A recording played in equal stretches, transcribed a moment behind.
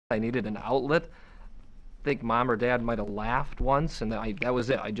I needed an outlet. I think Mom or Dad might have laughed once, and that was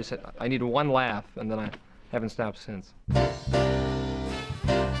it. I needed one laugh, and then I haven't stopped since.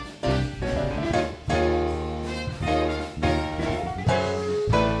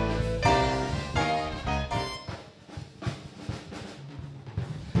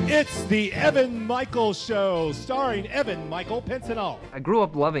 It's the Evan Michael Show, starring Evan Michael Pincinel. I grew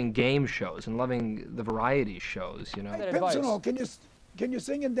up loving game shows and loving the variety shows, you know. Hey, Pincinel, can you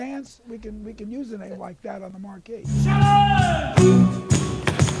sing and dance? We can use a name like that on the marquee.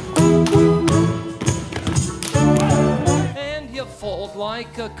 And you fold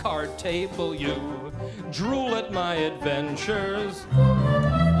like a card table, you drool at my adventures.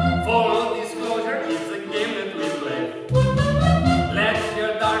 Full disclosure is a game that we play. Let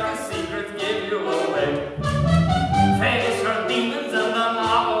your darkest secrets give you away. Face your demons and the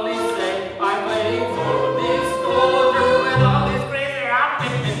monopoly say, I'm waiting for disclosure with all this crazy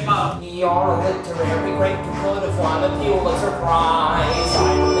happening about. You're a literary great, you could have won a Pulitzer Prize. I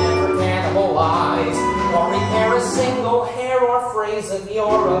will never cannibalize or repair a single hair or phrase of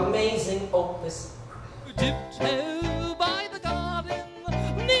your amazing opus. Tiptoe by the garden,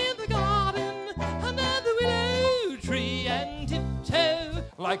 near the garden, under the willow tree, and tiptoe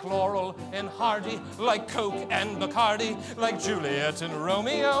like Laurel and Hardy, like Coke and Bacardi, like Juliet and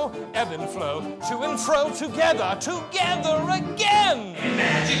Romeo, ebb and flow, to and fro, together again. And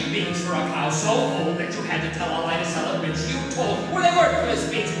magic beats for a house so old that you had to tell a lie to sell it, which you told. Were they worthless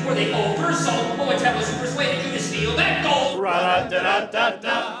beats? Were they oversold? What would tell us who persuaded you to steal that gold?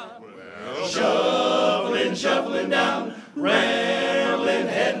 Ra-da-da-da-da-da. Well, shuffling down, rambling,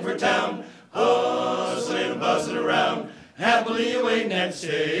 heading for town, hustling and buzzing around, happily awaiting at the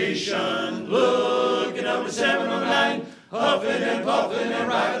station, looking over 709, huffing and puffing and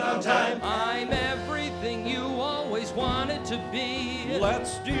arriving on time. I'm everything you always wanted to be.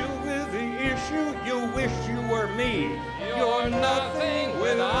 Let's deal with the issue. You wish you were me. You're nothing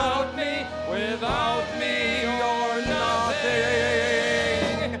without me. Without me, you're nothing.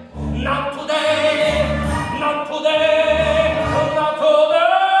 Not today, not today, not today.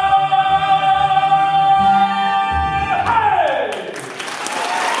 Hey!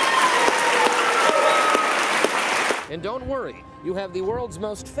 And don't worry, you have the world's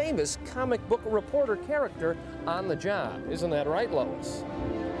most famous comic book reporter character on the job. Isn't that right, Lois?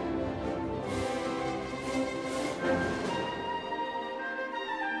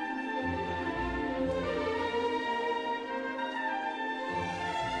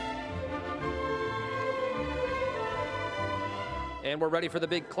 And we're ready for the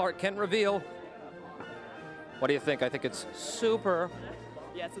big Clark Kent reveal. What do you think? I think it's super.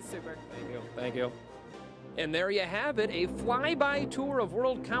 Yes, it's super. Thank you. Thank you. And there you have it, a flyby tour of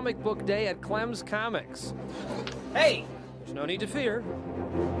World Comic Book Day at Clem's Comics. Hey, there's no need to fear.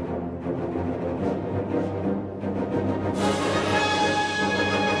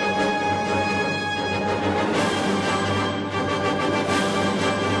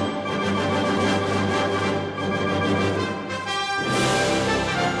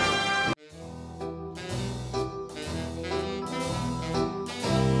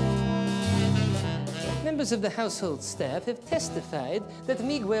 Members of the household staff have testified that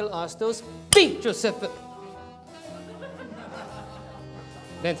Miguel Ostos beat Josefa.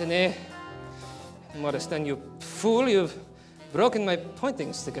 D'Anthony, Modestin, you fool, you've broken my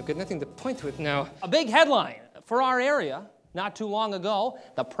pointing stick. I've got nothing to point with now. A big headline for our area. Not too long ago,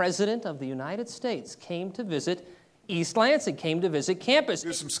 the President of the United States came to visit East Lansing, came to visit campus.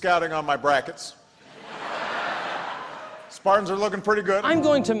 Do some scouting on my brackets. Spartans are looking pretty good. I'm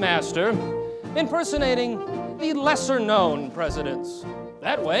going to master impersonating the lesser-known presidents.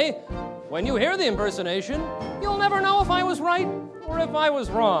 That way, when you hear the impersonation, you'll never know if I was right or if I was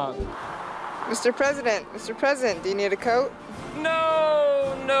wrong. Mr. President, do you need a coat?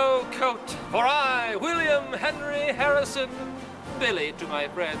 No, no coat, for I, William Henry Harrison, Billy to my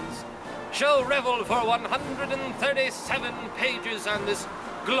friends, shall revel for 137 pages on this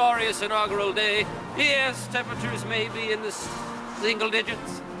glorious inaugural day. Yes, temperatures may be in the single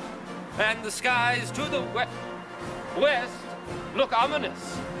digits, and the skies to the west look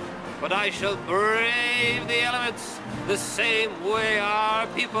ominous. But I shall brave the elements the same way our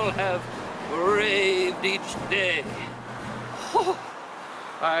people have braved each day.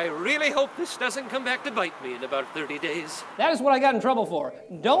 I really hope this doesn't come back to bite me in about 30 days. That is what I got in trouble for.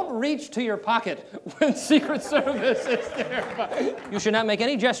 Don't reach to your pocket when Secret Service is there. You should not make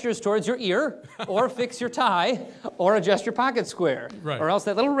any gestures towards your ear, or fix your tie, or adjust your pocket square. Right. Or else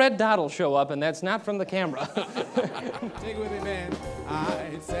that little red dot will show up, and that's not from the camera. Take it with me, man.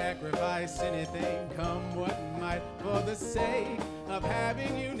 I'd sacrifice anything, come what might, for the sake of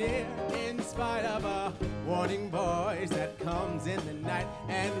having you near, in spite of a warning voice that comes in the night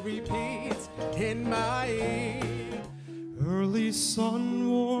and repeats in my ear. Early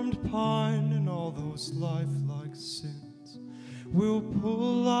sun-warmed pine and all those lifelike sins will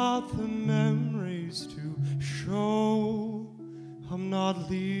pull out the memories to show I'm not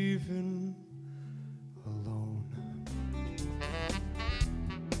leaving alone.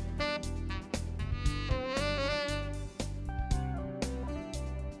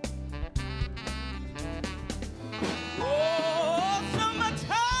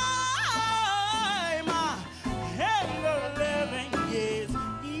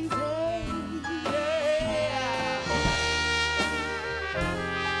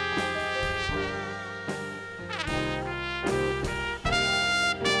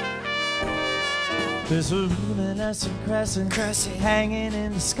 There's a luminescent crescent hanging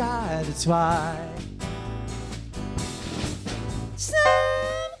in the sky, that's why some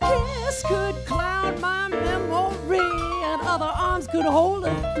kiss could cloud my memory and other arms could hold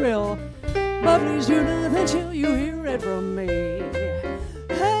a thrill, but please do nothing till you hear it from me,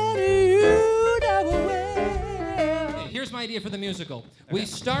 and you never will. Okay, here's my idea for the musical. Okay. We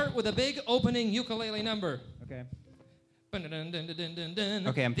start with a big opening ukulele number. Okay. Okay,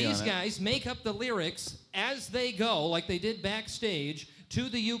 I'm feeling These it. guys make up the lyrics as they go, like they did backstage, to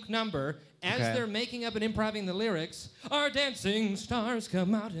the uke number. As they're making up and improvising the lyrics, our dancing stars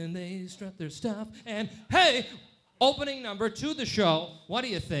come out and they strut their stuff. And hey, opening number to the show. What do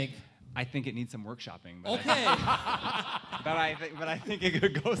you think? I think it needs some workshopping. But Okay. but I think it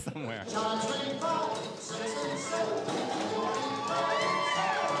could go somewhere.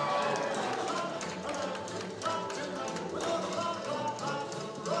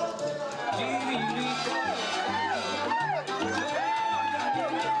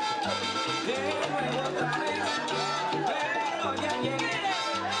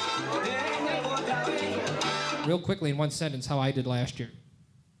 Real quickly in one sentence how I did last year.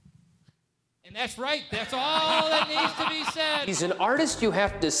 And that's right, that's all that needs to be said. He's an artist you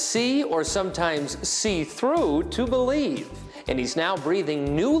have to see or sometimes see through to believe. And he's now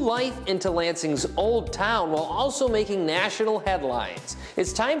breathing new life into Lansing's old town while also making national headlines.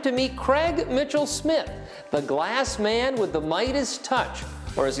 It's time to meet Craig Mitchell-Smith, the glass man with the Midas touch,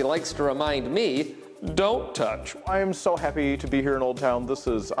 or as he likes to remind me, don't touch. I am so happy to be here in Old Town.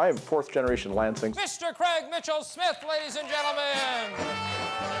 I am fourth generation Lansing. Mr. Craig Mitchell-Smith, ladies and gentlemen.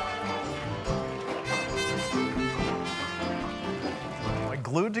 I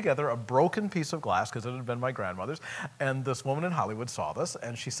glued together a broken piece of glass because it had been my grandmother's, and this woman in Hollywood saw this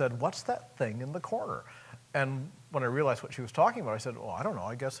and she said, "What's that thing in the corner?" And when I realized what she was talking about, I said, "Oh, I don't know,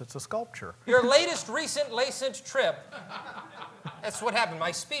 I guess it's a sculpture." Your latest recent lacent trip. That's what happened.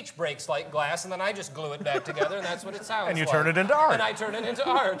 My speech breaks like glass, and then I just glue it back together, and that's what it sounds like. And you turn it into art. And I turn it into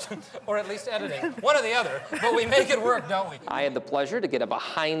art, or at least editing. One or the other, but we make it work, don't we? I had the pleasure to get a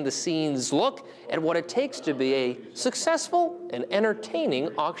behind-the-scenes look at what it takes to be a successful and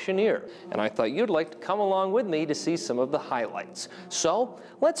entertaining auctioneer. And I thought you'd like to come along with me to see some of the highlights. So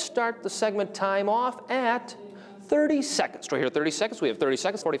let's start the segment time off at 30 seconds. Right here, 30 seconds. We have 30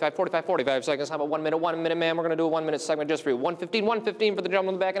 seconds, 45, 45, 45 seconds. How about 1 minute, 1 minute, man? We're going to do a 1 minute segment just for you. 115, 115 for the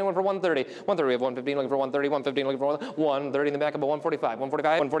gentleman in the back, anyone for 130. 130, we have 115 looking for 130, 115 looking for 130 in the back, about 145,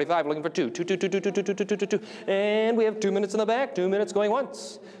 145, 145 looking for 2, 2, 2, 2, 2, 2, 2, 2, 2, 2, 2. And we have 2 minutes in the back, 2 minutes going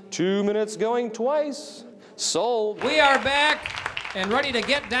once, 2 minutes going twice. Sold. We are back and ready to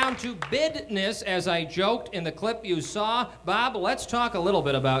get down to bidness, as I joked in the clip you saw. Bob, let's talk a little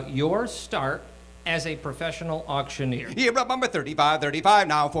bit about your start as a professional auctioneer. Here up number 35, 35,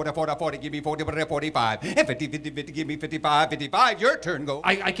 now 40, 40, 40, give me 40, 45, and 50, 50, 50, give me 55, 55, your turn, go.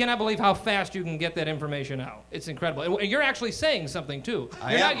 I cannot believe how fast you can get that information out. It's incredible. And you're actually saying something, too.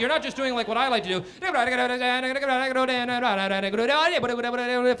 You're not just doing like what I like to do.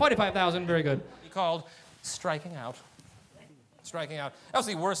 45,000, very good. He called striking out. Striking out. That was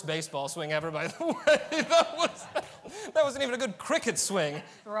the worst baseball swing ever, by the way. That wasn't even a good cricket swing.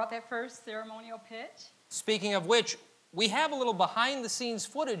 Throw out that first ceremonial pitch. Speaking of which, we have a little behind-the-scenes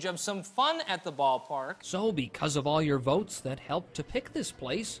footage of some fun at the ballpark. So, because of all your votes that helped to pick this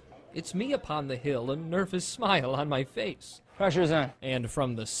place, it's me upon the hill, a nervous smile on my face. Pressure's on. And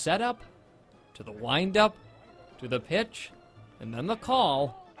from the setup, to the wind-up, to the pitch, and then the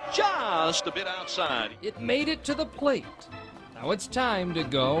call, just a bit outside. It made it to the plate. Now it's time to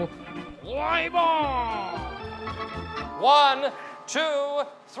go play ball. 1, 2,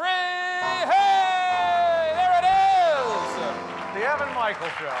 3, hey! There it is! The Evan Michael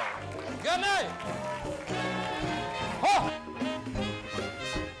Show. Good night! Oh.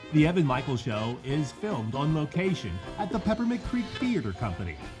 The Evan Michael Show is filmed on location at the Peppermint Creek Theater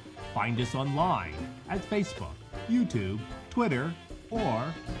Company. Find us online at Facebook, YouTube, Twitter, or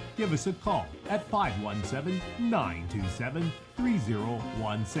give us a call at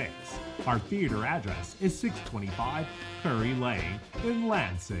 517-927-3016. Our theater address is 625 Curry Lane in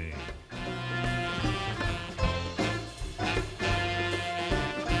Lansing.